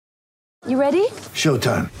You ready?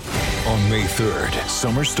 Showtime. On May 3rd,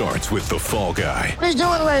 summer starts with The Fall Guy. Let's do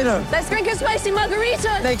it later. Let's drink a spicy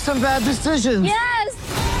margarita. Make some bad decisions. Yes!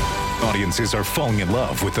 Audiences are falling in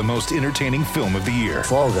love with the most entertaining film of the year.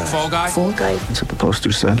 Fall Guy. Fall Guy? Fall guy. That's what the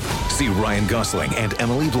poster said. See Ryan Gosling and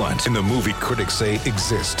Emily Blunt in the movie critics say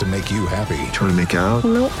exists to make you happy. Trying to make it out?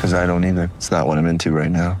 Nope. Because I don't either. It's not what I'm into right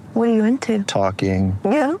now. What are you into? Talking.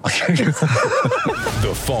 Yeah.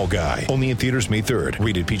 The Fall Guy. Only in theaters May 3rd.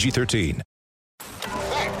 Rated PG-13.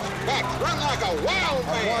 Run like a wild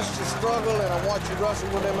man. I watched you struggle and I watched you wrestle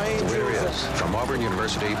with them angels. Winner is from Auburn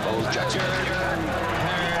University, Bo Jackson.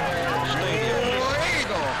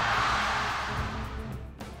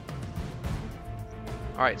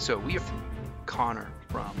 All right, so we have Connor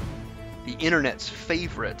from the internet's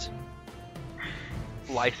favorite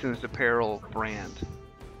licensed apparel brand,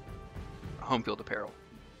 Home Field Apparel.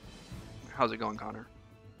 How's it going, Connor?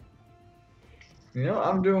 You know,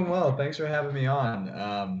 I'm doing well. Thanks for having me on.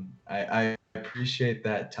 I appreciate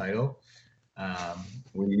that title.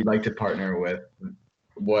 We like to partner with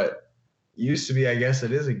what used to be, I guess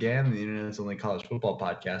it is again, the internet's only college football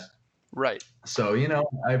podcast. Right. So, you know,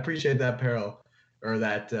 I appreciate that apparel or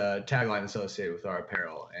that tagline associated with our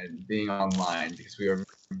apparel and being online because we are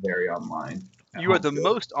very online. You are the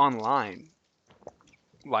most online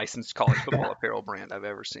licensed college football apparel brand I've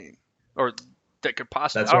ever seen, or that could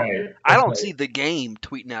possibly. That's right. I don't see the game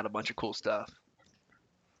tweeting out a bunch of cool stuff.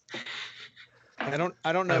 I don't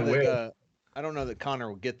know that Connor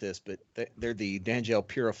will get this, but they're the D'Angelo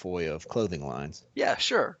Purifoy of clothing lines. Yeah,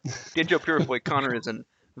 sure. D'Angelo Purifoy. Connor is a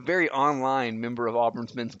very online member of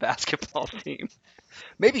Auburn's men's basketball team.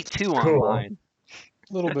 Maybe too online.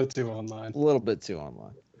 A little bit too online. A little bit too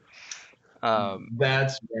online.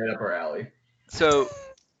 That's right up our alley. So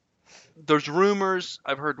there's rumors.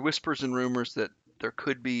 I've heard whispers and rumors that there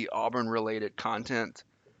could be Auburn-related content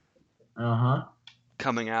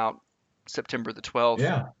coming out September the 12th.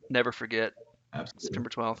 Yeah. Never forget. Absolutely. September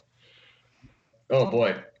 12th. Oh,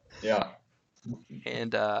 boy. Yeah.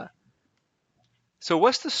 And so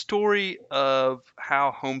what's the story of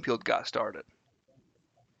how Home Field got started?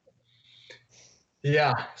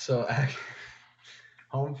 Yeah. So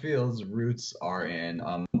Home Field's roots are in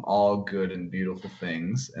all good and beautiful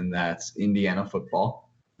things, and that's Indiana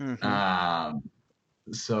football. Mm-hmm.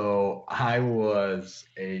 So I was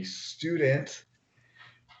a student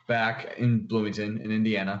back in Bloomington in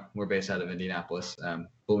Indiana. We're based out of Indianapolis.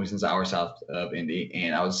 Bloomington's an hour south of Indy,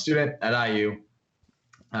 and I was a student at IU.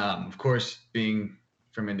 Of course, being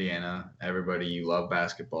from Indiana, everybody, you love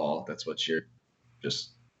basketball. That's what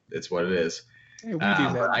it's what it is. Hey, we do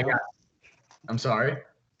that now. I'm sorry?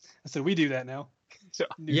 I said we do that now. So,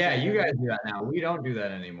 yeah, you guys do that now. We don't do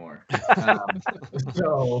that anymore.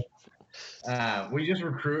 We just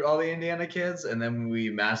recruit all the Indiana kids, and then we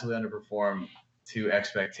massively underperform to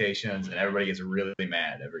expectations, and everybody gets really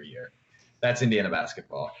mad every year. That's Indiana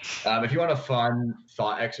basketball. If you want a fun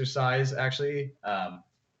thought exercise, actually,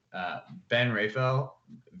 Ben Raphael,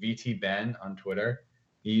 VT Ben on Twitter,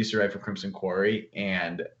 he used to write for Crimson Quarry,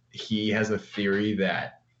 and he has a theory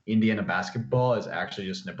that Indiana basketball is actually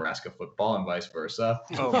just Nebraska football and vice versa.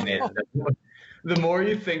 Oh, And the more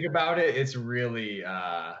you think about it, it's really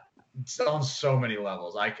it's on so many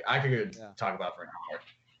levels. I could talk about it for an hour.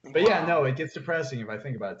 But yeah, no, it gets depressing if I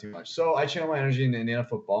think about it too much. So I channel my energy into Indiana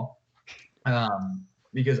football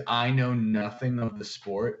because I know nothing of the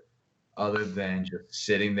sport other than just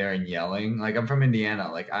sitting there and yelling. Like, I'm from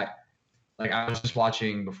Indiana. I was just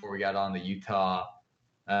watching before we got on the Utah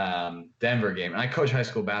Denver game, and I coach high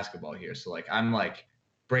school basketball here. So I'm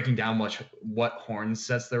breaking down what horn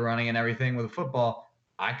sets they're running and everything. With football,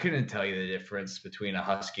 I couldn't tell you the difference between a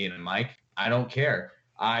Husky and a Mike. I don't care.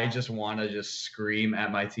 I just want to just scream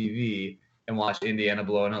at my TV and watch Indiana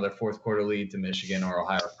blow another fourth quarter lead to Michigan or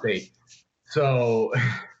Ohio State. So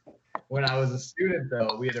when I was a student,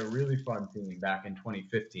 though, we had a really fun team back in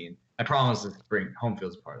 2015. I promise to bring Home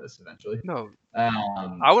Field's part of this eventually. No. I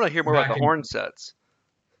want to hear more about the horn sets.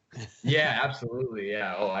 Yeah, absolutely.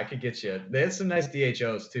 Yeah. Oh, I could get you. They had some nice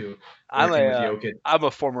DHOs too. I'm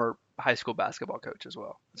a former high school basketball coach as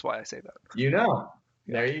well. That's why I say that.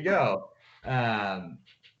 There you go.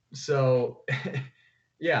 So,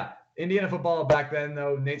 yeah, Indiana football back then,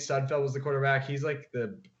 though, Nate Sudfeld was the quarterback. He's like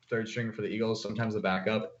the third stringer for the Eagles, sometimes the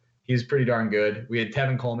backup. He's pretty darn good. We had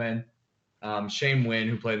Tevin Coleman, Shane Wynn,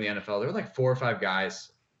 who played in the NFL. There were like 4 or 5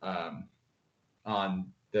 guys on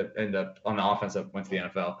the offense that went to the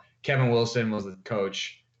NFL. Kevin Wilson was the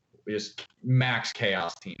coach. We just max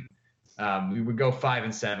chaos team. We would go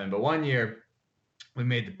 5-7, but one year we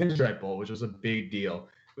made the Pinstripe Bowl, which was a big deal.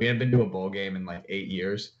 We hadn't been to a bowl game in like 8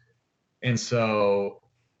 years. And so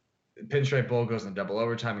Pinstripe Bowl goes in double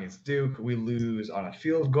overtime against Duke. We lose on a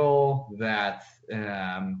field goal that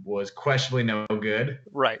was questionably no good.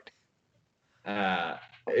 Right.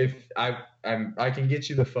 If I can get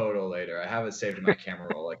you the photo later. I have it saved in my camera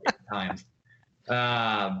roll like 8 times.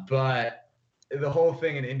 But the whole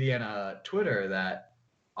thing in Indiana Twitter that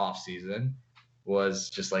off season was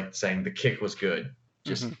just like saying the kick was good,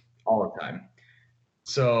 just all the time.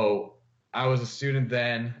 So I was a student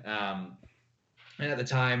then. And at the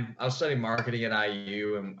time, I was studying marketing at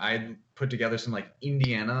IU, and I put together some like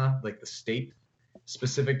Indiana, like the state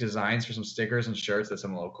specific designs for some stickers and shirts that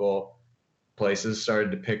some local places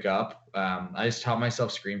started to pick up. I just taught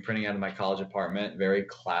myself screen printing out of my college apartment, very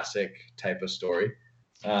classic type of story.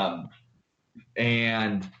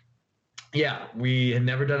 And yeah, we had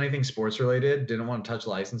never done anything sports related, didn't want to touch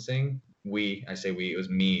licensing. I say we, it was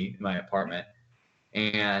me in my apartment.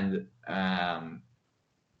 And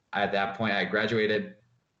at that point, I graduated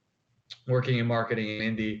working in marketing in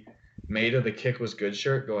Indy, made a The Kick Was Good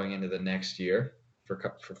shirt going into the next year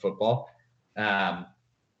for football.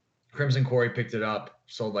 Crimson Quarry picked it up,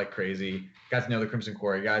 sold like crazy. Got to know the Crimson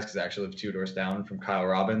Quarry guys because I actually lived 2 doors down from Kyle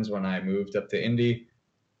Robbins when I moved up to Indy.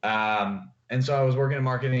 And so I was working in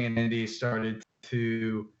marketing in Indy, started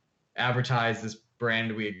to advertise this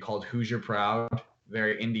brand we had called Hoosier Proud,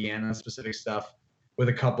 very Indiana specific stuff, with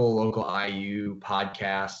a couple local IU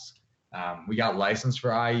podcasts. We got licensed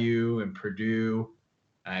for IU and Purdue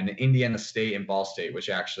and Indiana State and Ball State, which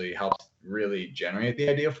actually helped really generate the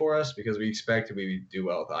idea for us because we expected we would do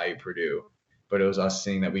well with IU Purdue. But it was us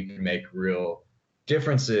seeing that we could make real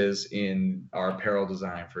differences in our apparel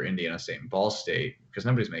design for Indiana State and Ball State because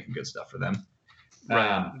nobody's making good stuff for them.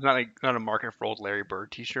 Right. Not a market for old Larry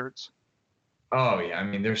Bird t-shirts. Oh, yeah. I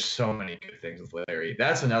mean, there's so many good things with Larry.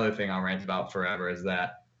 That's another thing I'll rant about forever is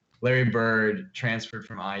that Larry Bird transferred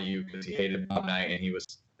from IU because he hated Bob Knight and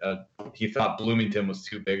he thought Bloomington was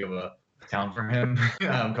too big of a town for him,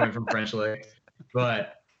 coming from French Lake.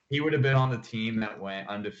 But he would have been on the team that went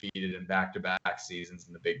undefeated in back-to-back seasons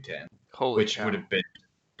in the Big Ten, which would have been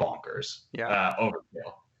bonkers. Yeah.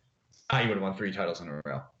 Overkill. IU would have won 3 titles in a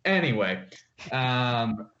row. Anyway,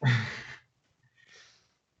 I'm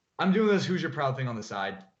doing this Hoosier Proud thing on the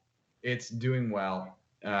side. It's doing well.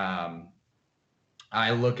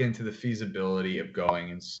 I look into the feasibility of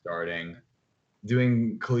going and starting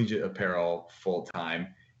doing collegiate apparel full time.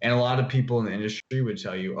 And a lot of people in the industry would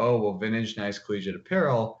tell you, oh, well, vintage, nice collegiate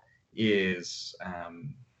apparel is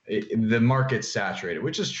the market's saturated,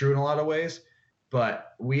 which is true in a lot of ways.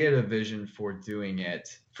 But we had a vision for doing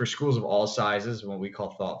it for schools of all sizes, what we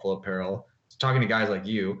call thoughtful apparel. Talking to guys like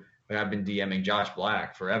you, like I've been DMing Josh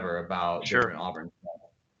Black forever about different Auburn stuff.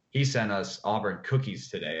 He sent us Auburn cookies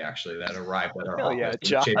today, actually, that arrived at our office.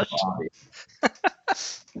 Yeah, Josh.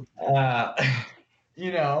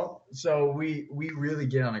 So we really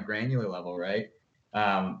get on a granular level, right?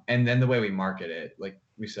 And then the way we market it, like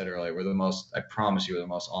we said earlier, I promise you, we're the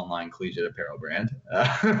most online collegiate apparel brand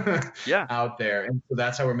out there. And so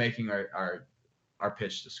that's how we're making our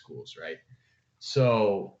pitch to schools, right?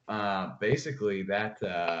 So basically that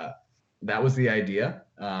was the idea.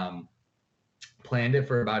 Planned it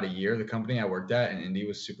for about a year. The company I worked at in Indy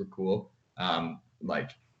was super cool.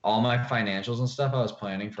 Like all my financials and stuff I was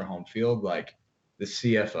planning for home field, like the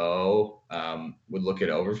CFO would look it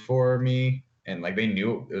over for me. And like they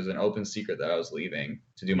knew it was an open secret that I was leaving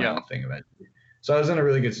to do my own thing eventually. So I was in a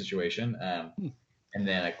really good situation. And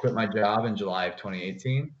then I quit my job in July of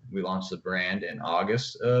 2018. We launched the brand in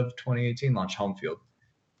August of 2018, launched Home Field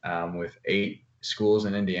with 8 schools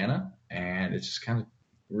in Indiana. And it's just kind of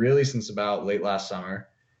really since about late last summer,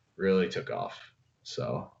 really took off.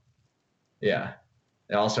 So yeah,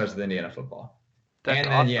 it all starts with Indiana football. That's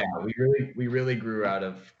awesome. We really grew out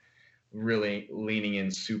of really leaning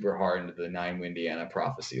in super hard into the 9 Indiana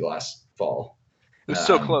prophecy last fall. It was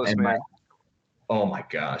so close, man. Oh my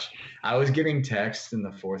gosh. I was getting texts in the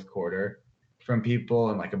 4th quarter from people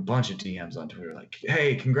and like a bunch of DMs on Twitter, like,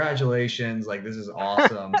 hey, congratulations. Like, this is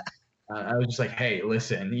awesome. I was just like, hey,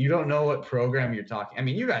 listen, you don't know what program you're talking. I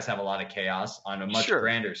mean, you guys have a lot of chaos on a much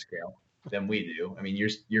grander scale than we do. I mean,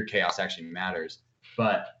 your chaos actually matters.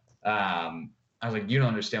 But I was like, you don't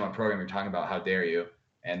understand what program you're talking about. How dare you?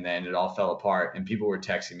 And then it all fell apart. And people were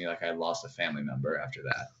texting me like I had lost a family member after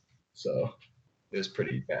that. So it was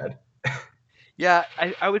pretty bad. Yeah,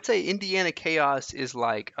 I would say Indiana chaos is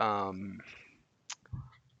like,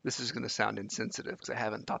 this is going to sound insensitive because I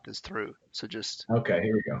haven't thought this through. So just okay,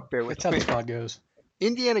 here we go. Bear with That's how me. the pod goes.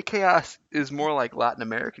 Indiana chaos is more like Latin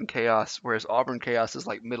American chaos, whereas Auburn chaos is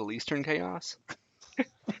like Middle Eastern chaos.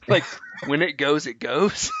 Like when it goes, it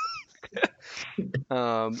goes.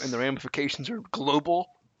 And the ramifications are global.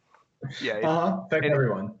 Yeah. Thank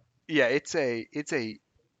everyone. Yeah, it's a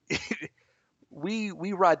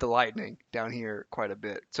we ride the lightning down here quite a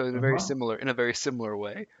bit. So in a very similar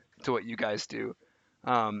way to what you guys do.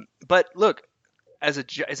 But look,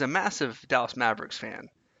 as a massive Dallas Mavericks fan,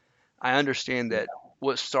 I understand that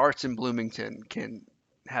what starts in Bloomington can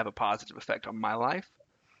have a positive effect on my life.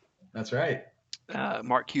 That's right.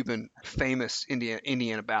 Mark Cuban, famous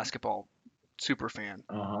Indiana basketball super fan.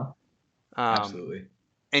 Absolutely.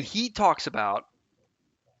 And he talks about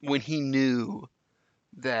when he knew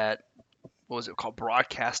that, what was it called,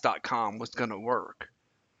 broadcast.com was going to work.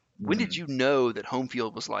 When did you know that home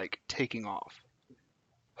field was like taking off?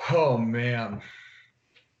 Oh man.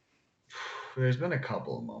 There's been a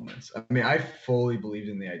couple of moments. I mean, I fully believed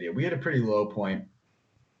in the idea. We had a pretty low point,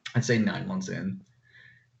 I'd say 9 months in.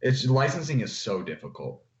 Licensing is so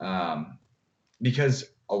difficult because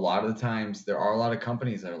a lot of the times there are a lot of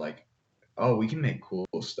companies that are like, oh, we can make cool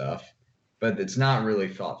stuff, but it's not really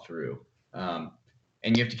thought through.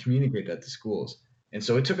 And you have to communicate that to schools. And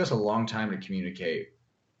so it took us a long time to communicate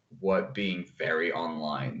what being very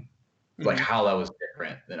online, like how that was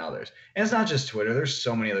different than others. And it's not just Twitter. There's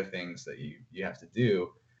so many other things that you have to do.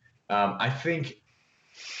 I think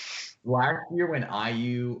last year when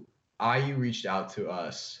IU reached out to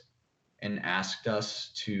us and asked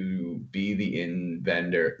us to be the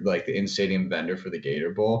in-stadium vendor for the Gator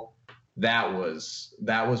Bowl, that was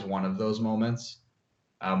one of those moments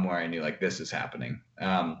where I knew like this is happening.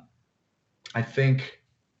 I think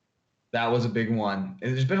that was a big one.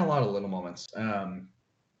 There's been a lot of little moments.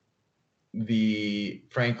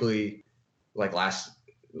 Frankly, like last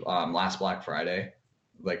Black Friday,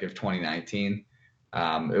 like of 2019,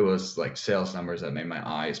 it was like sales numbers that made my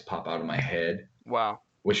eyes pop out of my head. Wow.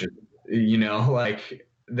 Which is, like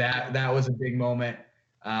that was a big moment.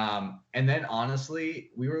 And then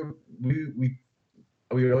honestly, we would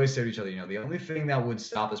always say to each other, the only thing that would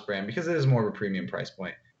stop this brand, because it is more of a premium price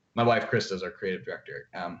point. My wife, Krista, is our creative director.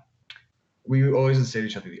 We always would say to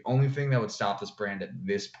each other, the only thing that would stop this brand at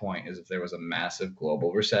this point is if there was a massive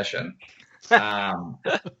global recession. And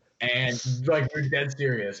like, we're dead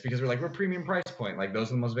serious because we're premium price point. Like, those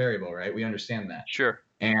are the most variable, right? We understand that. Sure.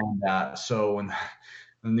 And so when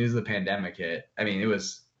the news of the pandemic hit, I mean, it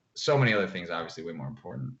was so many other things, obviously way more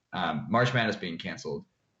important. March Madness being canceled.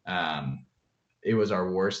 It was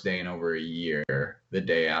our worst day in over a year. The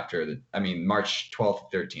day after March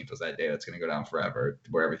 12th, 13th was that day that's going to go down forever,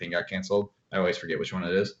 where everything got canceled. I always forget which one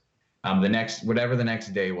it is. Whatever the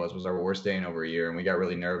next day was our worst day in over a year. And we got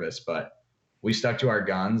really nervous, but we stuck to our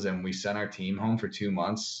guns and we sent our team home for 2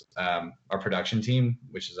 months. Our production team,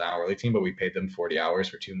 which is an hourly team, but we paid them 40 hours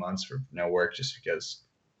for 2 months for no work, just because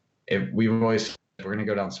if we're going to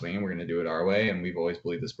go down swinging, we're going to do it our way. And we've always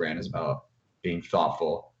believed this brand is about being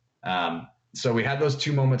thoughtful. So we had those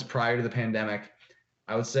 2 moments prior to the pandemic.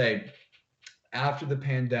 I would say after people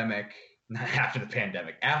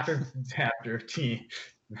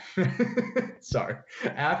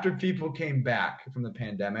came back from the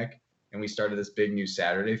pandemic and we started this Big News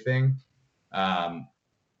Saturday thing,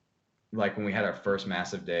 like when we had our first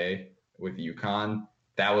massive day with UConn,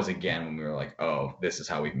 that was again when we were like, oh, this is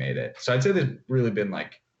how we've made it. So I'd say there's really been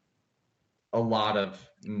like a lot of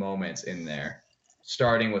moments in there,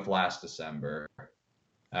 starting with last December,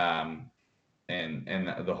 and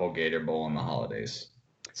the whole Gator Bowl and the holidays.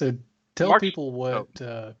 So tell people what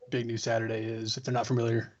Big News Saturday is if they're not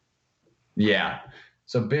familiar. Yeah.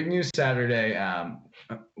 So Big News Saturday,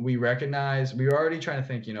 we were already trying to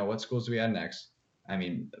think, what schools do we add next? I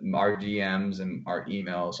mean, our DMs and our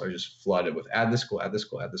emails are just flooded with add this school, add this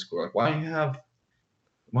school, add this school. Like, why don't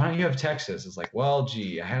you have Texas? It's like, well,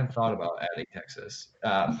 gee, I hadn't thought about adding Texas.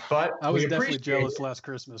 But I was definitely jealous last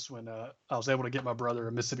Christmas when I was able to get my brother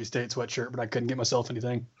a Mississippi State sweatshirt, but I couldn't get myself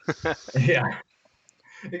anything. Yeah,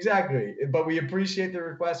 exactly. But we appreciate the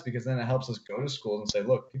request because then it helps us go to schools and say,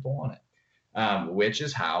 look, people want it. Which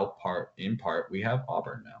is how in part we have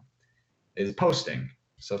Auburn now, is posting.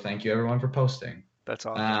 So thank you everyone for posting. That's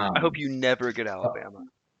awesome. I hope you never get Alabama.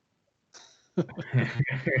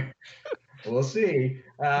 We'll see.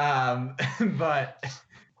 But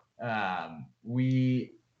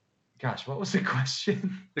what was the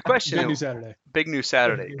question? The question Big News Saturday. Big News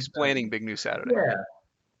Saturday. Explaining Big News Saturday. Yeah.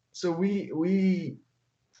 So we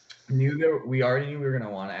knew that we already knew we were going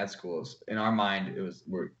to want to add schools. In our mind,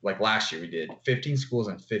 we're like last year we did 15 schools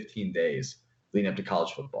in 15 days leading up to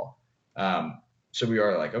college football. So we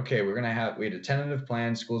were like, okay, we had a tentative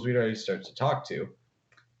plan, schools we'd already started to talk to.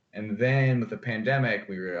 And then with the pandemic,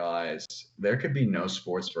 we realized there could be no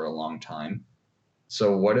sports for a long time.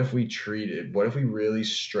 So what if we really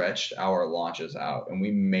stretched our launches out and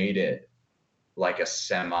we made it like a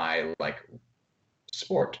semi like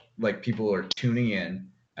sport. Like people are tuning in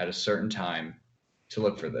at a certain time to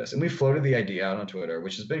look for this. And we floated the idea out on Twitter,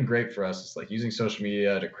 which has been great for us. It's like using social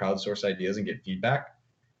media to crowdsource ideas and get feedback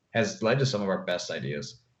has led to some of our best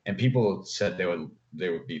ideas. And people said they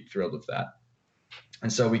would be thrilled with that.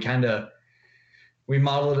 And so we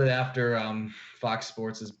modeled it after Fox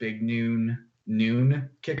Sports' Big Noon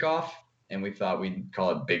kickoff. And we thought we'd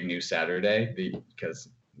call it Big New Saturday because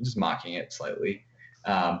just mocking it slightly.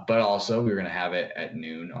 But also we were going to have it at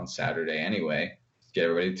noon on Saturday anyway. Get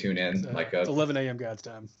everybody to tune in. It's 11 a.m. God's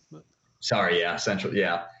time. Sorry, yeah, Central.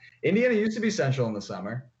 Yeah. Indiana used to be Central in the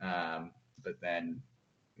summer, but then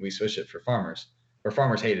we switched it for Farmers. Or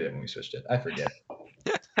Farmers hated it when we switched it. I forget.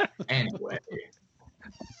 Anyway.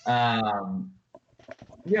 Yeah,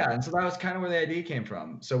 and so that was kind of where the idea came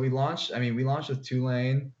from. So we launched with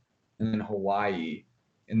Tulane and then Hawaii.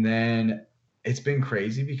 And then it's been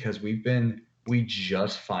crazy because we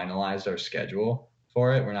just finalized our schedule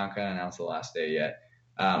for it. We're not going to announce the last day yet.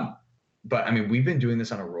 But I mean, we've been doing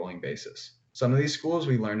this on a rolling basis. Some of these schools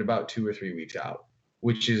we learned about 2 or 3 weeks out,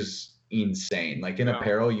 which is insane. Like in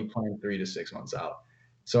apparel, you plan 3 to 6 months out.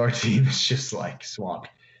 So our team is just like swamped.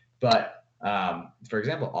 But for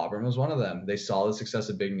example, Auburn was one of them. They saw the success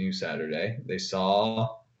of Big New Saturday. They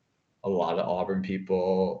saw a lot of Auburn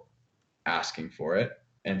people asking for it.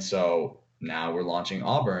 And so now we're launching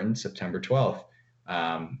Auburn September 12th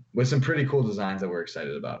with some pretty cool designs that we're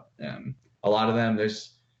excited about. A lot of them,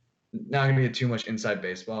 there's not going to be too much inside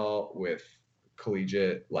baseball with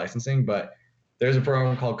collegiate licensing, but there's a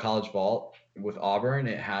program called College Vault with Auburn.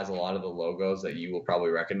 It has a lot of the logos that you will probably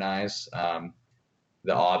recognize.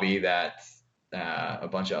 The obby that a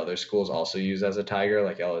bunch of other schools also use as a tiger,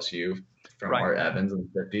 like LSU from Art Evans in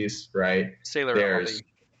the 50s, right? Sailor obby.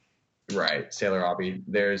 Right, Sailor obby.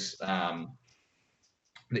 There's the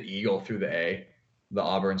eagle through the A, the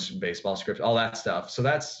Auburn baseball script, all that stuff. So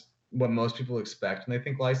that's what most people expect when they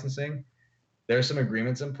think licensing. There's some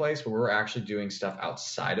agreements in place, but we're actually doing stuff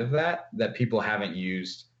outside of that people haven't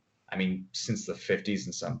used, I mean, since the 50s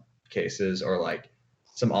in some cases, or like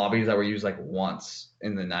some obbies that were used like once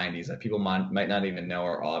in the 90s that people might not even know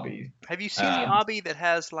are obby. Have you seen the obby that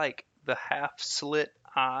has like the half slit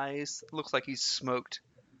eyes? It looks like he's smoked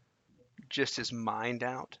just his mind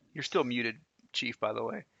out. You're still muted, Chief, by the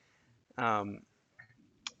way.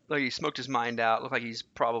 Like he smoked his mind out. Look like he's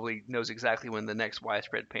probably knows exactly when the next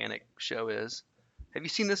Widespread Panic show is. Have you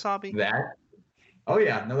seen this obby? That? Oh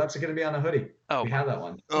yeah, no, that's going to be on a hoodie. Oh, we have that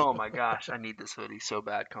one. Oh my gosh, I need this hoodie so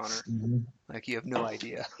bad, Connor. Mm-hmm. Like you have no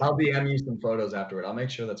idea. I'll DM you some photos afterward. I'll make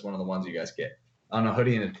sure that's one of the ones you guys get on a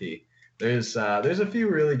hoodie and a tee. There's a few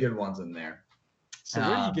really good ones in there. So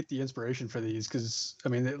where do you get the inspiration for these? Because I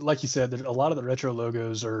mean, like you said, a lot of the retro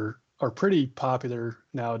logos are pretty popular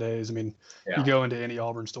nowadays. I mean, you go into any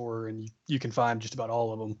Auburn store and you can find just about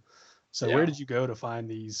all of them. So where did you go to find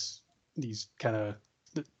these kind of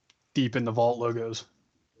deep in the vault logos?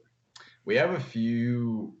 We have a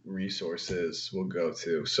few resources we'll go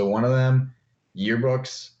to. So one of them,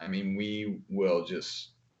 yearbooks. I mean, we will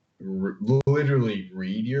just literally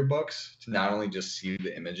read yearbooks to not only just see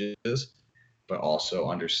the images, but also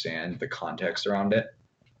understand the context around it.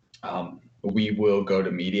 We will go to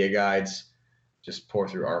media guides, just pour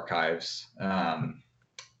through archives.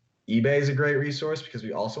 eBay is a great resource because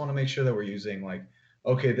we also want to make sure that we're using like,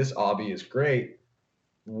 okay, this obby is great.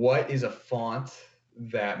 What is a font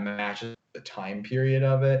that matches the time period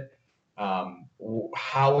of it?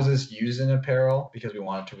 How is this used in apparel? Because we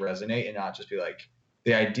want it to resonate and not just be like,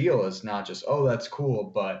 the ideal is not just, oh, that's cool,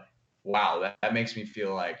 but wow, that makes me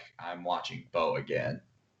feel like I'm watching Bo again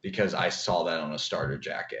because I saw that on a starter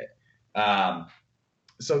jacket.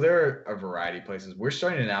 So there are a variety of places. We're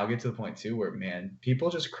starting to now get to the point too where, man,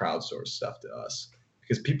 people just crowdsource stuff to us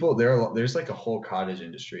because there's like a whole cottage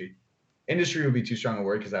industry. Industry would be too strong a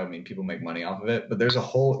word because that would mean people make money off of it, but there's a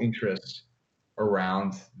whole interest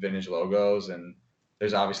around vintage logos, and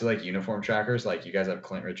there's obviously like uniform trackers. Like you guys have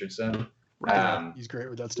Clint Richardson. He's great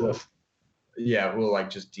with that stuff. Yeah, who'll like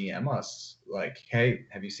just DM us like, hey,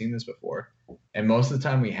 have you seen this before? And most of the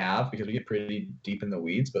time we have, because we get pretty deep in the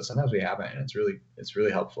weeds, but sometimes we haven't, and it's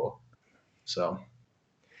really helpful. So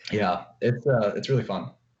yeah, it's really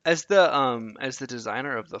fun. As the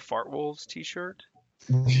designer of the Fart Wolves t-shirt,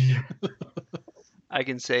 I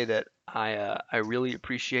can say that I really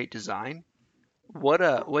appreciate design.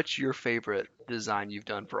 What's your favorite design you've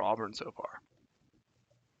done for Auburn so far?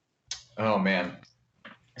 Oh man.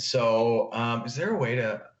 So, is there a way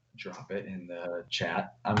to drop it in the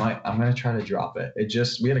chat? I'm going to try to drop it.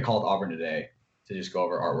 We had to call Auburn today to just go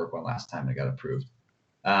over artwork one last time and it got approved.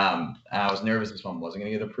 I was nervous this one wasn't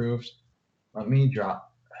going to get approved. Let me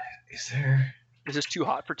drop. Is there? Is this too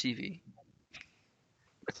hot for TV?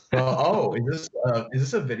 Well, is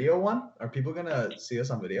this a video one? Are people gonna see us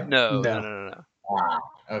on video? No.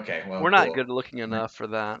 Okay. Well, we're not cool. good looking enough for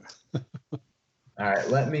that. All right.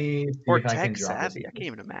 Let me see or if I can tech drop savvy. this. I can't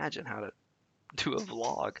even imagine how to do a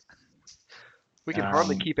vlog. We can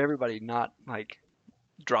hardly keep everybody not like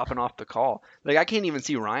dropping off the call. Like I can't even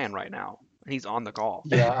see Ryan right now. He's on the call.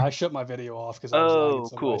 Yeah, I shut my video off because I was lagging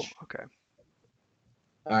so cool. much. Okay.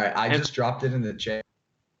 All right. I just dropped it in the chat.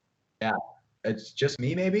 Yeah. It's just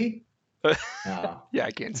me, maybe. Yeah,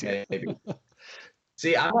 I can't see it. Maybe.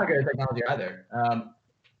 See, I'm not good at technology either.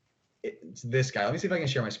 It's this guy. Let me see if I can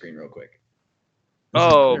share my screen real quick.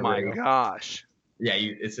 Oh my gosh. Yeah,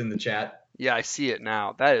 it's in the chat. Yeah, I see it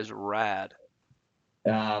now. That is rad.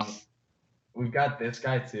 We've got this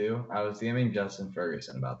guy too. I was DMing Justin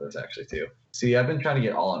Ferguson about this actually too. See, I've been trying to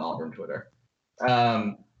get all on Auburn Twitter.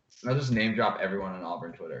 I'll just name drop everyone on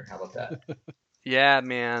Auburn Twitter. How about that? Yeah,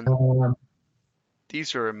 man.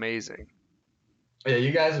 These are amazing. Yeah,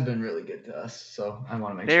 you guys have been really good to us, so I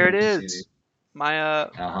want to make there sure it you is. see My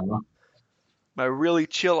my really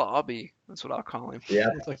chill hobby. That's what I'll call him. Yeah.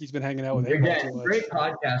 Looks like he's been hanging out with Again, great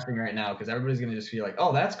podcasting right now because everybody's gonna just be like,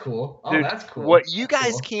 "Oh, that's cool. Oh, Dude, that's cool." What you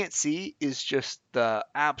guys cool. can't see is just the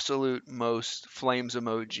absolute most flames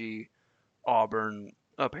emoji Auburn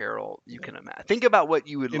apparel you can imagine. Think about what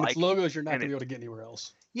you would and like. Its logos you're not and gonna be able to get anywhere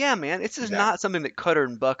else. Yeah, man, it's just not something that Cutter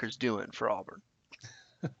and Bucker's doing for Auburn.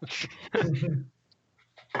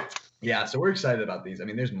 Yeah, so we're excited about these. I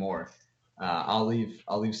mean, there's more. I'll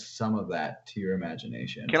leave some of that to your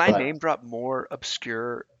imagination. Can I name drop more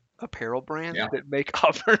obscure apparel brands that make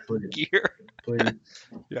Auburn gear? Please.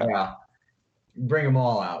 Yeah. Bring them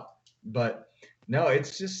all out. But no,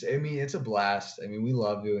 it's just, I mean, it's a blast. I mean, we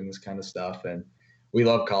love doing this kind of stuff and we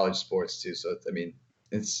love college sports too. So, I mean,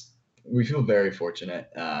 we feel very fortunate,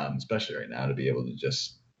 especially right now, to be able to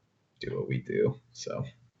just do what we do. So,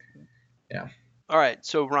 yeah. All right.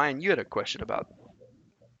 So, Ryan, you had a question about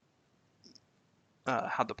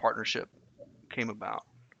how the partnership came about.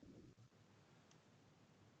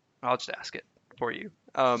 I'll just ask it for you.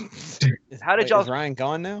 How did y'all? Is Ryan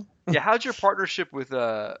gone now? Yeah. How'd your partnership with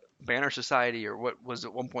Banner Society, or what was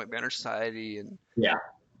at one point Banner Society, and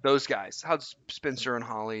those guys? How'd Spencer and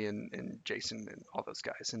Holly and Jason and all those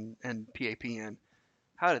guys and PAPN?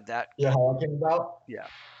 How did that? Yeah, how that came about? Yeah.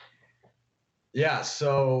 Yeah.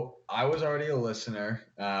 So I was already a listener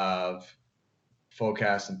of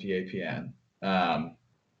Fullcast and PAPN.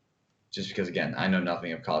 Just because, again, I know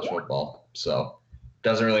nothing of college football, so it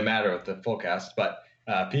doesn't really matter with the Fullcast. But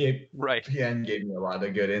PAPN gave me a lot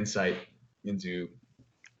of good insight into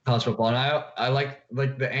college football, and I like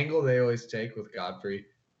the angle they always take with Godfrey,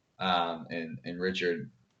 and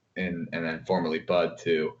Richard, and then formerly Bud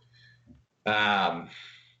too. It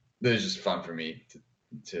was just fun for me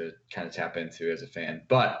to kind of tap into as a fan.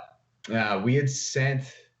 But we had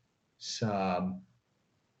sent some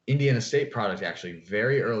Indiana State product actually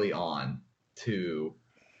very early on to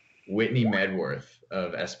Whitney Medworth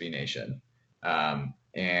of SB Nation.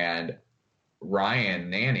 And Ryan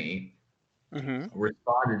Nanny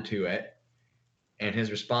responded to it. And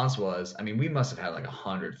his response was, I mean, we must have had like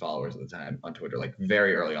 100 followers at the time on Twitter, like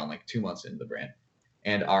very early on, like 2 months into the brand.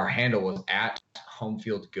 And our handle was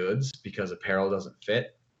 @HomeFieldGoods because apparel doesn't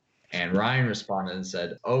fit. And Ryan responded and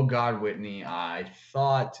said, "Oh God, Whitney, I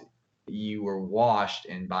thought you were washed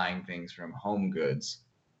in buying things from Home Goods."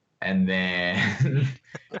 And then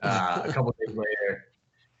a couple of days later,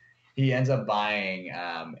 he ends up buying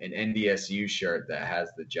an NDSU shirt that has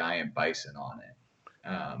the giant bison on it.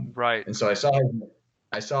 Right. And so I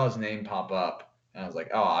saw his name pop up, and I was like,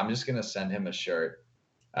 "Oh, I'm just gonna send him a shirt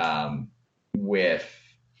with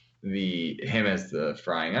him as the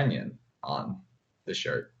frying onion on the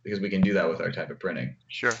shirt because we can do that with our type of printing."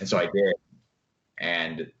 Sure. And so I did,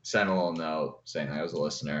 and sent a little note saying I was a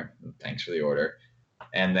listener. Thanks for the order.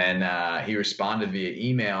 And then he responded via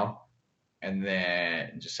email, and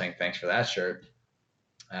then just saying thanks for that shirt.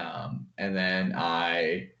 And then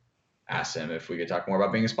I asked him if we could talk more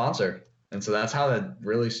about being a sponsor. And so that's how that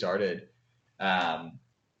really started.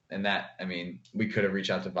 And that, I mean, we could have reached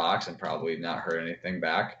out to Vox and probably not heard anything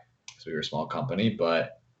back because we were a small company,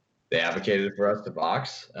 but they advocated for us to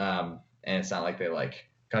Vox. And it's not like they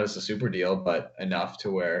cut us a super deal, but enough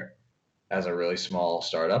to where as a really small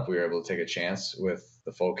startup, we were able to take a chance with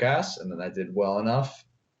the Fullcast. And then that did well enough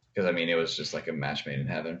because, I mean, it was just like a match made in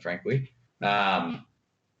heaven, frankly.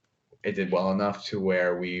 It did well enough to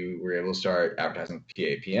where we were able to start advertising with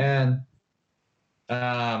PAPN.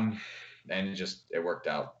 And it worked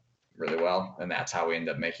out really well, and that's how we end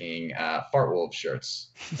up making Fart Wolf shirts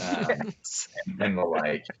and the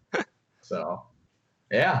like. So,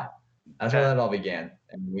 yeah, that's how that all began,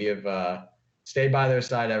 and we have stayed by their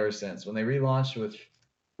side ever since. When they relaunched with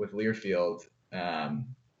Learfield,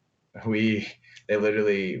 we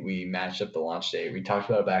matched up the launch date. We talked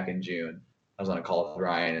about it back in June. I was on a call with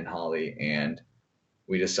Ryan and Holly, and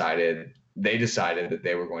they decided that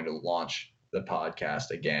they were going to launch the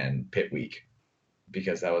podcast again Pit Week,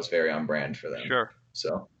 because that was very on brand for them. Sure.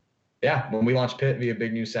 So, yeah, when we launched Pit via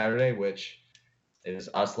Big News Saturday, which is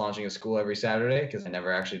us launching a school every Saturday, because I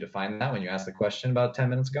never actually defined that when you asked the question about 10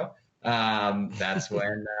 minutes ago. That's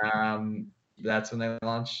when they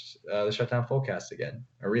launched the Shutdown Fullcast again,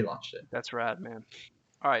 or relaunched it. That's rad, man.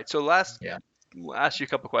 All right, so we'll ask you a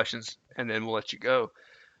couple questions, and then we'll let you go.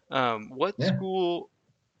 What school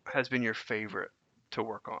has been your favorite to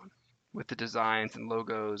work on with the designs and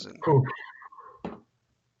logos and? Cool.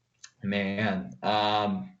 Man,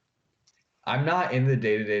 I'm not in the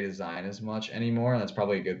day-to-day design as much anymore, and that's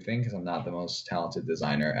probably a good thing because I'm not the most talented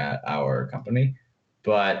designer at our company.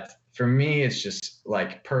 But for me, it's just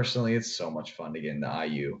like personally, it's so much fun to get into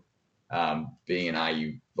IU. Being an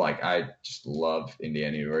IU, like I just love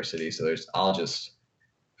Indiana University, so I'll just,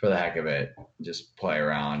 for the heck of it, just play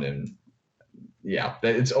around, and yeah,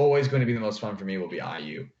 it's always going to be the most fun for me will be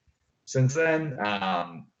IU. Since then,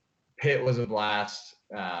 Pitt was a blast.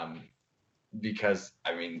 Because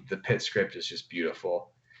I mean the Pit script is just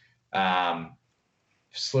beautiful.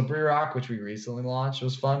 Slippery Rock, which we recently launched,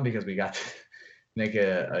 was fun because we got to make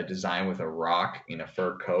a design with a rock in a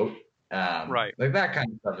fur coat. Right. Like that kind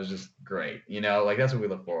of stuff is just great. Like that's what we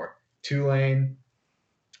look for. Tulane,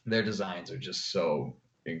 their designs are just so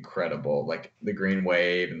incredible. Like the Green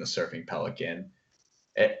Wave and the Surfing Pelican.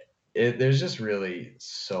 There's just really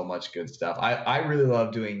so much good stuff. I really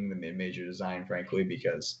love doing the mid-major design, frankly,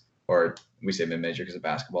 or we say mid-major because of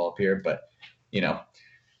basketball up here, but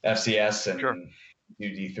FCS and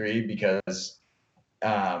UD3 because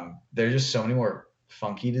there's just so many more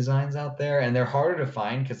funky designs out there, and they're harder to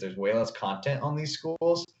find because there's way less content on these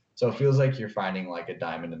schools. So it feels like you're finding like a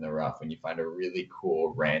diamond in the rough when you find a really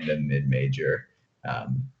cool random mid-major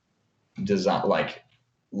design, like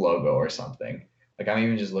logo or something. Like I'm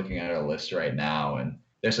even just looking at our list right now, and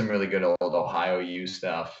there's some really good old Ohio U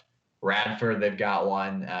stuff. Radford, they've got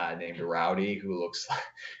one named Rowdy, who looks like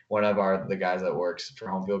one of the guys that works for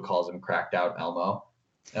Home Field calls him Cracked Out Elmo,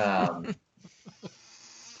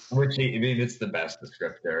 which it's the best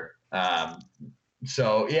descriptor.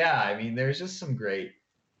 So yeah, I mean, there's just some great,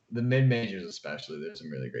 the mid majors especially. There's some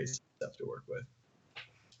really great stuff to work with.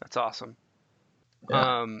 That's awesome.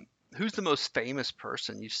 Yeah. Who's the most famous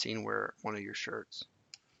person you've seen wear one of your shirts?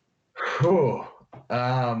 Do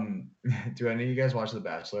any of you guys watch The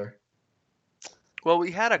Bachelor? Well,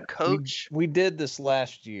 we had a coach. We did this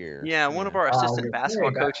last year. Yeah, one of our assistant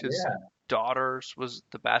basketball coaches' daughters was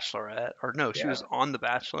the Bachelorette. Or no, she was on The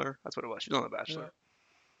Bachelor. That's what it was. She was on The Bachelor.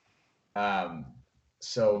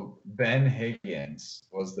 So Ben Higgins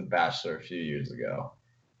was the Bachelor a few years ago,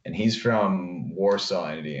 and he's from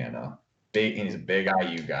Warsaw, Indiana. He's a big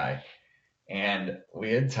IU guy, and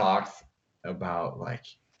we had talked about like,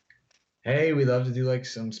 hey, we'd love to do like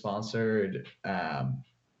some sponsored,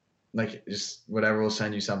 like just whatever, we'll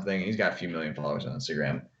send you something. He's got a few million followers on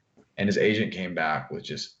Instagram, and his agent came back with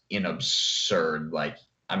just an absurd, like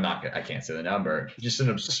I can't say the number, just an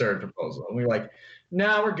absurd proposal. And we were like,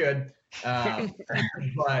 no, we're good.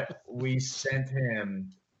 But we sent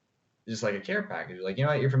him just like a care package. Like, you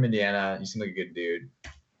know what, you're from Indiana, you seem like a good dude.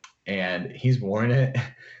 And he's worn it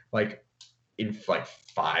like in like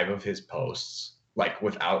 5 of his posts, like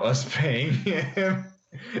without us paying him,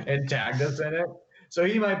 and tagged us in it. So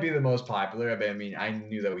he might be the most popular. I mean, I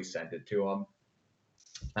knew that we sent it to him.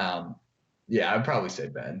 Yeah, I'd probably say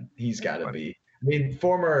Ben. He's got to be. I mean,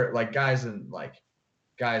 former guys in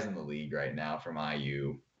the league right now from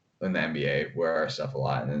IU in the NBA wear our stuff a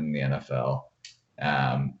lot, and in the NFL.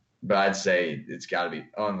 But I'd say it's got to be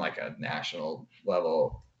on like a national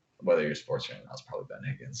level. Whether you're a sports fan or not, it's probably Ben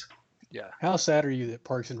Higgins. Yeah. How sad are you that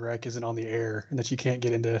Parks and Rec isn't on the air and that you can't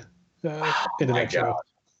get into that show?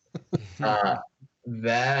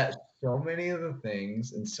 That so many of the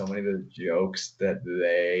things and so many of the jokes that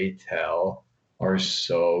they tell are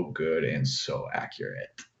so good and so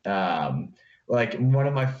accurate. Like one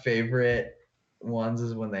of my favorite ones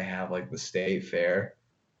is when they have like the state fair,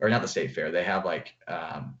 or not the state fair. They have like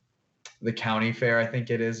the county fair, I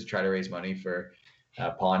think it is, to try to raise money for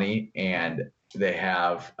Pawnee, and They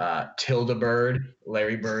have Tilda Bird,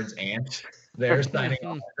 Larry Bird's aunt. They're signing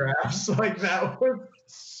autographs. Like, that was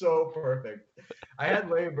so perfect. I had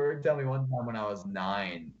Larry Bird tell me one time when I was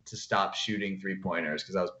 9 to stop shooting 3-pointers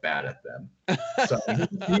because I was bad at them. So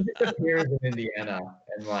he just appears in Indiana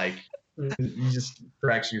and, like, he just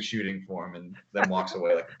corrects your shooting form and then walks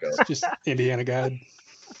away like a ghost. Just Indiana guy.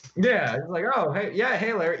 Yeah, it's like, oh,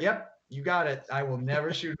 hey, Larry. Yep, you got it. I will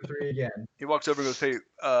never shoot a 3 again. He walks over and goes, "Hey,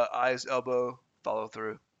 eyes, elbow, follow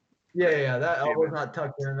through." Yeah, that elbow's not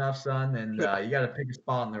tucked in enough, son, and you got to pick a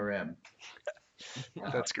spot on the rim.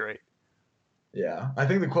 That's great. Yeah, I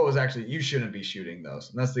think the quote was actually, "You shouldn't be shooting those."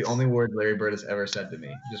 And that's the only word Larry Bird has ever said to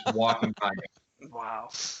me, just walking by me. Wow.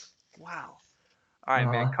 All right,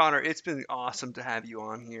 man. Connor, it's been awesome to have you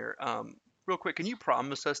on here. Real quick, can you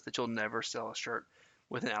promise us that you'll never sell a shirt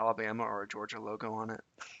with an Alabama or a Georgia logo on it?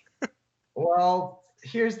 Well,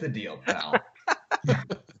 here's the deal, pal. You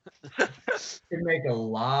can make a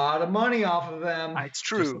lot of money off of them. It's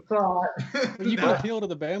true. You can appeal to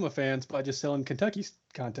the Bama fans by just selling Kentucky's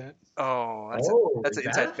content. Oh, that's an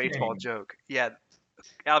inside baseball joke. Yeah,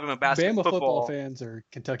 Alabama Bama football fans are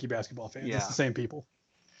Kentucky basketball fans. Yeah. It's the same people.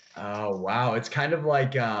 Oh, wow. It's kind of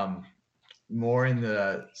like more in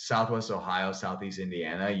the Southwest Ohio, Southeast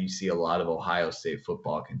Indiana. You see a lot of Ohio State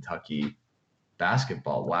football, Kentucky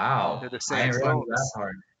basketball. Wow. They're the I same. didn't realize that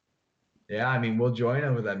part. Yeah, I mean, we'll join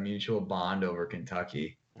them with that mutual bond over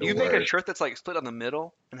Kentucky. You make a shirt that's like split on the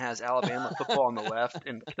middle and has Alabama football on the left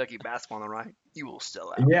and Kentucky basketball on the right. You will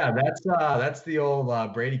sell out. Yeah, that's the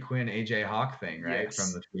old Brady Quinn, AJ Hawk thing, right? Yes.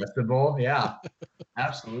 From the Fiesta Bowl. Yeah,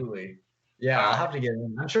 absolutely. Yeah, I'll have to get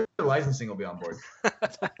in. I'm sure the licensing will be on board.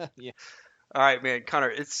 Yeah. All right, man, Connor,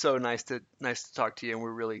 it's so nice to talk to you, and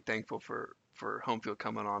we're really thankful for home field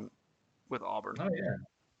coming on with Auburn. Oh yeah,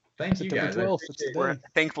 thank you guys. We're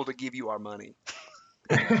thankful to give you our money.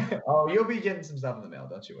 Oh, you'll be getting some stuff in the mail.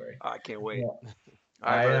 Don't you worry. I can't wait. Yeah.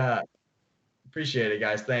 I appreciate it,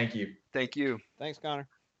 guys. Thank you. Thank you. Thanks, Connor.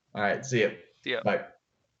 All right. See you. See ya. Bye.